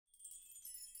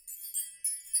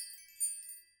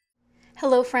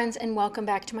Hello friends and welcome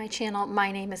back to my channel.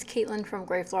 My name is Katelyn from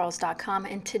Florals.com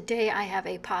and today I have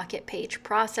a pocket page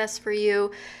process for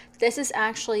you. This is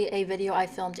actually a video I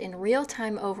filmed in real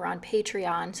time over on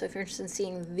Patreon, so if you're interested in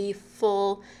seeing the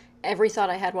full every thought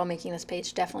I had while making this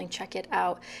page, definitely check it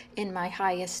out in my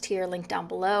highest tier link down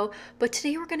below. But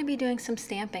today we're going to be doing some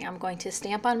stamping. I'm going to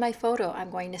stamp on my photo. I'm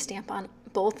going to stamp on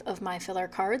both of my filler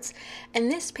cards.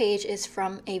 And this page is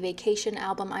from a vacation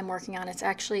album I'm working on. It's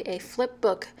actually a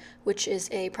flipbook, which is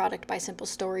a product by Simple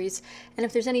Stories. And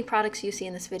if there's any products you see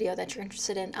in this video that you're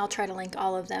interested in, I'll try to link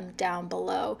all of them down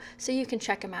below so you can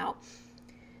check them out.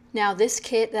 Now this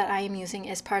kit that I am using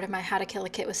is part of my How to Kill a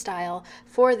Kit with Style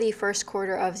for the first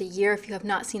quarter of the year. If you have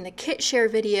not seen the kit share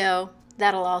video,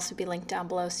 that'll also be linked down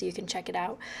below so you can check it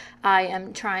out. I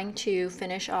am trying to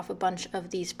finish off a bunch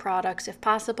of these products if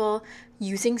possible,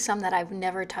 using some that I've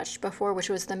never touched before, which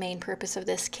was the main purpose of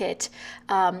this kit,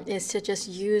 is to just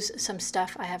use some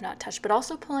stuff I have not touched, but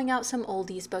also pulling out some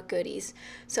oldies but goodies.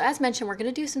 So as mentioned, we're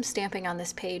going to do some stamping on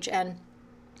this page, and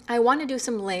I want to do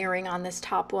some layering on this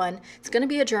top one. It's going to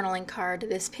be a journaling card.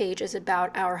 This page is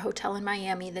about our hotel in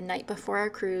Miami the night before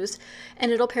our cruise,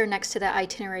 and it'll pair next to that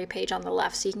itinerary page on the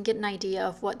left so you can get an idea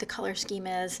of what the color scheme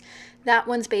is. That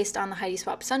one's based on the Heidi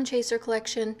Swapp Sun Chaser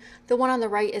collection. The one on the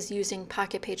right is using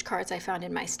pocket page cards I found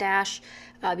in my stash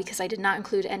because I did not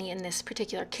include any in this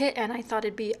particular kit, and I thought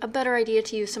it'd be a better idea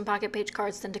to use some pocket page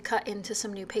cards than to cut into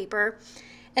some new paper.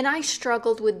 And I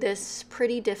struggled with this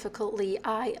pretty difficultly.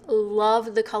 I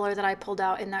love the color that I pulled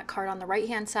out in that card on the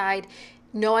right-hand side.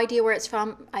 No idea where it's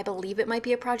from. I believe it might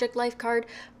be a Project Life card,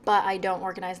 but I don't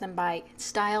organize them by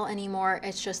style anymore.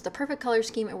 It's just the perfect color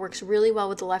scheme. It works really well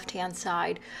with the left-hand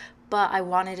side, but I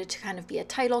wanted it to kind of be a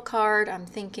title card. I'm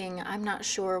thinking, I'm not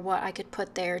sure what I could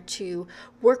put there to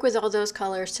work with all those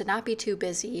colors, to not be too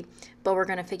busy, but we're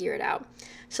gonna figure it out.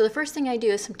 So the first thing I do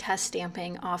is some test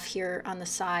stamping off here on the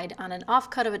side on an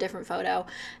offcut of a different photo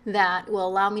that will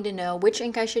allow me to know which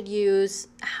ink I should use,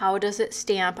 how does it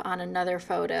stamp on another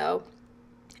photo.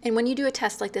 And when you do a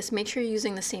test like this, make sure you're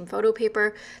using the same photo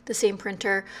paper, the same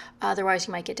printer, otherwise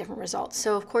you might get different results.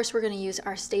 So of course we're going to use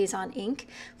our StazOn ink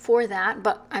for that,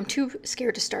 but I'm too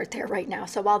scared to start there right now.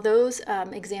 So while those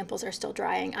examples are still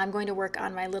drying, I'm going to work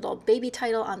on my little baby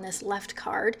title on this left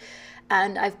card.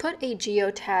 And I've put a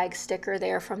geotag sticker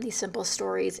there from the Simple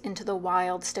Stories into the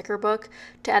Wild sticker book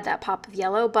to add that pop of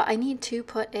yellow, but I need to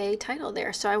put a title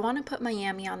there. So I want to put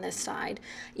Miami on this side.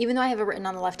 Even though I have it written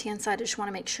on the left-hand side, I just want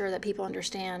to make sure that people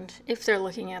understand, if they're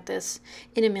looking at this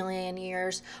in a million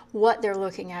years, what they're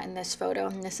looking at in this photo.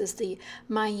 And this is the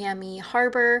Miami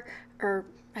Harbor, or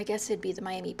I guess it'd be the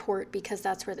Miami Port because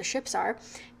that's where the ships are.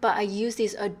 But I use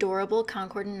these adorable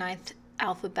Concord and 9th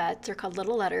alphabet. They're called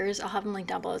little letters. I'll have them linked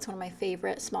down below. It's one of my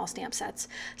favorite small stamp sets.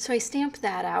 So I stamped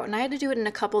that out, and I had to do it in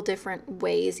a couple different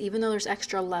ways. Even though there's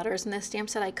extra letters in this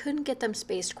stamp set, I couldn't get them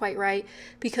spaced quite right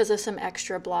because of some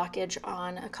extra blockage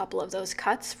on a couple of those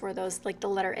cuts for those, like the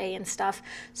letter A and stuff.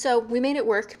 So we made it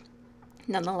work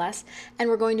nonetheless, and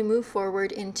we're going to move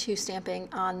forward into stamping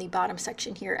on the bottom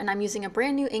section here. And I'm using a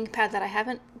brand new ink pad that I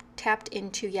haven't tapped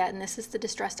into yet, and this is the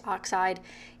Distressed Oxide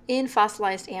in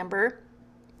Fossilized Amber.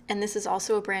 And this is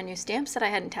also a brand new stamp set I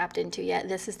hadn't tapped into yet.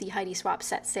 This is the Heidi Swapp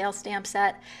Set Sale stamp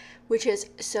set, which is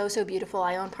so beautiful.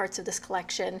 I own parts of this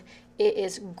collection. It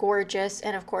is gorgeous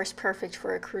and of course perfect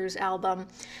for a cruise album.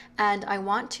 And I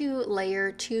want to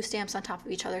layer two stamps on top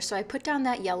of each other. So I put down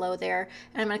that yellow there,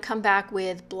 and I'm going to come back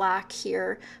with black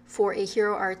here for a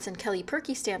Hero Arts and Kelly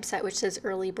Perky stamp set, which says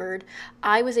Early Bird.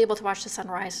 I was able to watch the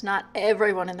sunrise. Not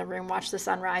everyone in the room watched the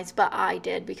sunrise, but I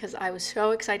did because I was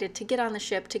so excited to get on the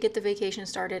ship, to get the vacation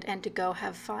started, and to go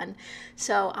have fun.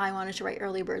 So I wanted to write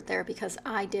Early Bird there because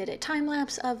I did a time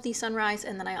lapse of the sunrise,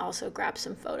 and then I also grabbed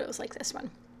some photos like this one.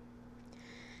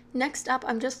 Next up,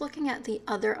 I'm just looking at the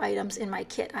other items in my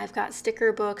kit. I've got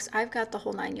sticker books, I've got the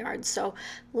whole 9 yards. So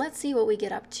let's see what we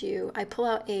get up to. I pull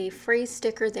out a phrase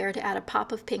sticker there to add a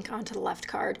pop of pink onto the left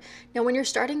card. Now when you're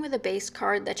starting with a base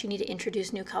card that you need to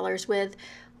introduce new colors with,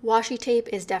 washi tape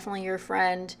is definitely your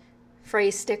friend.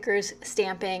 Phrase stickers,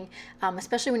 stamping,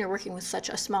 especially when you're working with such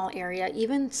a small area.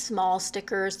 Even small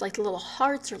stickers like little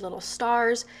hearts or little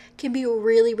stars can be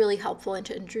really helpful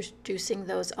into introducing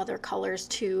those other colors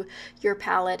to your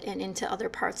palette and into other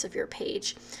parts of your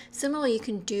page. Similarly, you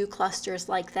can do clusters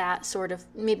like that, sort of,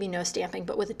 maybe no stamping,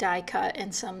 but with a die cut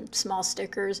and some small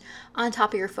stickers on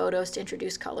top of your photos to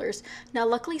introduce colors. Now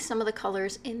luckily some of the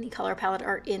colors in the color palette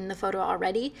are in the photo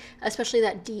already, especially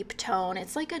that deep tone.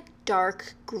 It's like a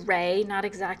dark gray, not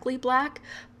exactly black,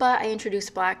 but I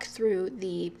introduced black through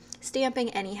the stamping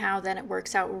anyhow. Then it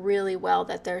works out really well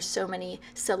that there's so many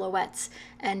silhouettes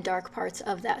and dark parts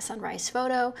of that sunrise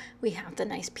photo. We have the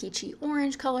nice peachy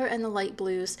orange color and the light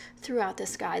blues throughout the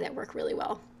sky that work really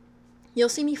well. You'll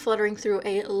see me fluttering through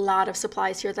a lot of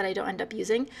supplies here that I don't end up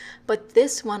using, but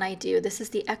this one I do. This is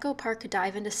the Echo Park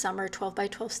Dive into Summer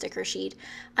 12x12 sticker sheet.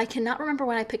 I cannot remember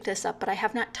when I picked this up, but I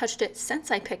have not touched it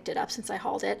since I picked it up, since I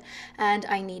hauled it, and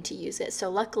I need to use it. So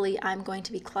luckily, I'm going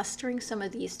to be clustering some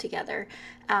of these together,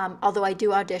 although I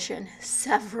do audition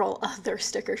several other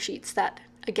sticker sheets that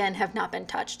again have not been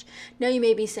touched. Now you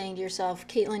may be saying to yourself,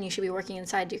 Katelyn, you should be working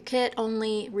inside your kit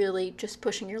only, really just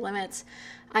pushing your limits.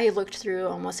 I looked through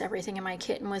almost everything in my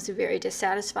kit and was very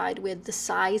dissatisfied with the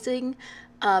sizing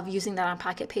of using that on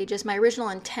pocket pages. My original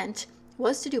intent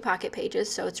was to do pocket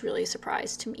pages, so it's really a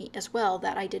surprise to me as well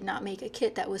that I did not make a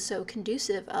kit that was so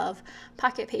conducive of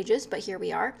pocket pages, but here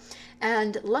we are.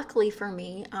 And luckily for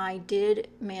me, I did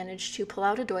manage to pull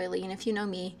out a doily, and if you know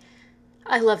me,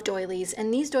 I love doilies,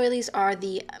 and these doilies are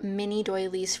the mini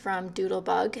doilies from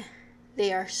Doodlebug.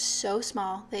 They are so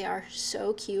small, they are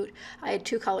so cute. I had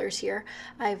two colors here.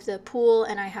 I have the pool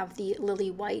and I have the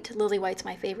lily white. Lily white's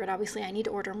my favorite. Obviously, I need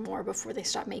to order more before they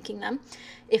stop making them.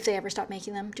 If they ever stop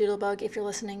making them. Doodlebug, if you're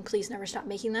listening, please never stop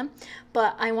making them.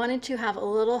 But I wanted to have a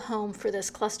little home for this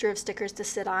cluster of stickers to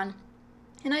sit on.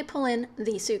 And I pull in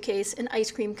the suitcase, an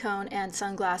ice cream cone, and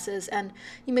sunglasses. And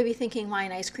you may be thinking, why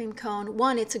an ice cream cone?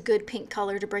 One, it's a good pink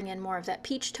color to bring in more of that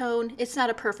peach tone. It's not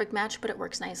a perfect match, but it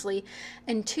works nicely.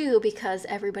 And two, because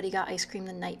everybody got ice cream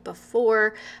the night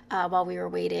before while we were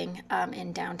waiting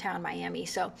in downtown Miami.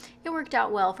 So it worked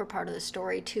out well for part of the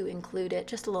story to include it,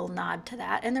 just a little nod to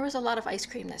that. And there was a lot of ice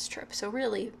cream this trip. So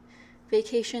really,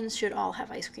 vacations should all have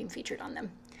ice cream featured on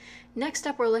them. Next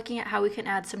up, we're looking at how we can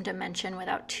add some dimension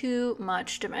without too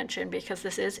much dimension, because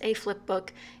this is a flip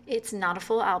book. It's not a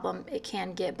full album. It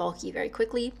can get bulky very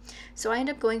quickly. So I end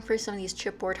up going for some of these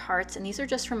chipboard hearts, and these are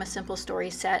just from a simple story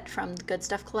set from the Good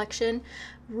Stuff collection.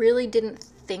 Really didn't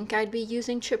think I'd be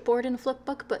using chipboard in a flip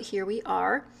book, but here we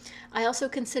are. I also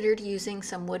considered using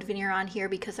some wood veneer on here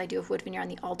because I do have wood veneer on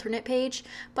the alternate page,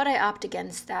 but I opt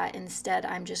against that. Instead,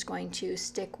 I'm just going to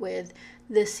stick with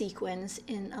the sequins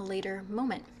in a later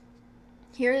moment.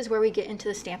 Here is where we get into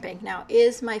the stamping. Now,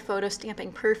 is my photo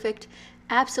stamping perfect?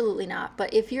 Absolutely not.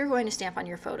 But if you're going to stamp on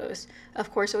your photos, of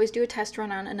course, always do a test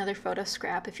run on another photo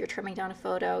scrap. If you're trimming down a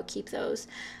photo, keep those.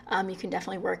 You can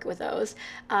definitely work with those.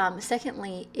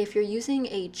 Secondly, if you're using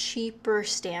a cheaper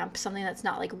stamp, something that's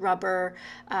not like rubber,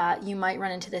 you might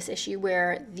run into this issue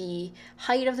where the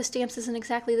height of the stamps isn't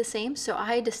exactly the same. So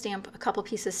I had to stamp a couple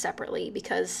pieces separately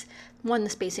because one,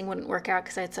 the spacing wouldn't work out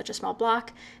because I had such a small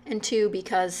block, and two,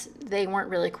 because they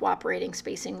weren't really cooperating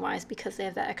spacing wise because they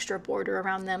have that extra border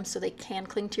around them so they can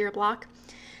cling to your block.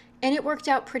 And it worked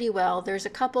out pretty well. There's a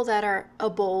couple that are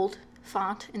a bold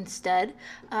font instead,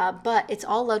 but it's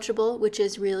all legible, which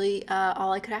is really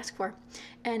all I could ask for.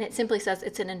 And it simply says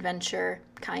it's an adventure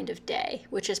kind of day,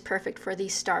 which is perfect for the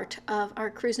start of our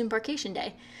cruise embarkation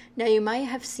day. Now you might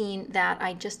have seen that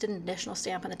I just did an additional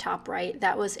stamp on the top right.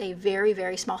 That was a very,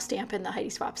 very small stamp in the Heidi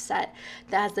Swapp set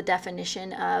that has the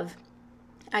definition of,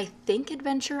 I think,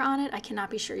 adventure on it. I cannot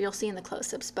be sure. You'll see in the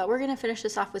close-ups, but we're going to finish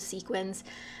this off with sequins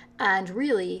and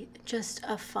really just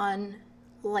a fun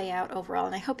layout overall,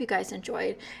 and I hope you guys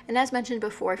enjoyed. And as mentioned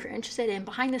before, if you're interested in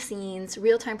behind the scenes,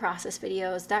 real-time process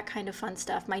videos, that kind of fun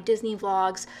stuff, my Disney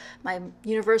vlogs, my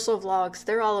Universal vlogs,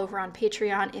 they're all over on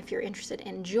Patreon if you're interested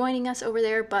in joining us over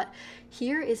there. But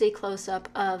here is a close-up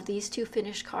of these two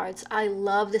finished cards. I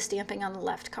love the stamping on the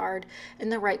left card,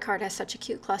 and the right card has such a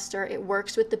cute cluster. It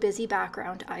works with the busy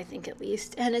background, I think, at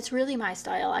least, and it's really my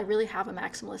style. I really have a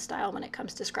maximalist style when it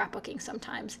comes to scrapbooking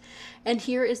sometimes. And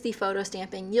here is the photo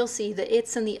stamping. You'll see the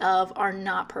it's and the of are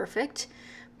not perfect,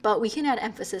 but we can add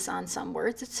emphasis on some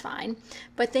words. It's fine.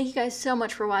 But thank you guys so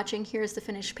much for watching. Here's the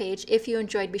finished page. If you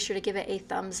enjoyed, be sure to give it a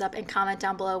thumbs up and comment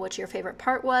down below what your favorite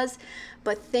part was.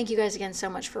 But thank you guys again so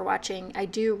much for watching. I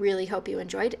do really hope you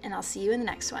enjoyed, and I'll see you in the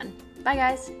next one. Bye,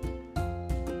 guys.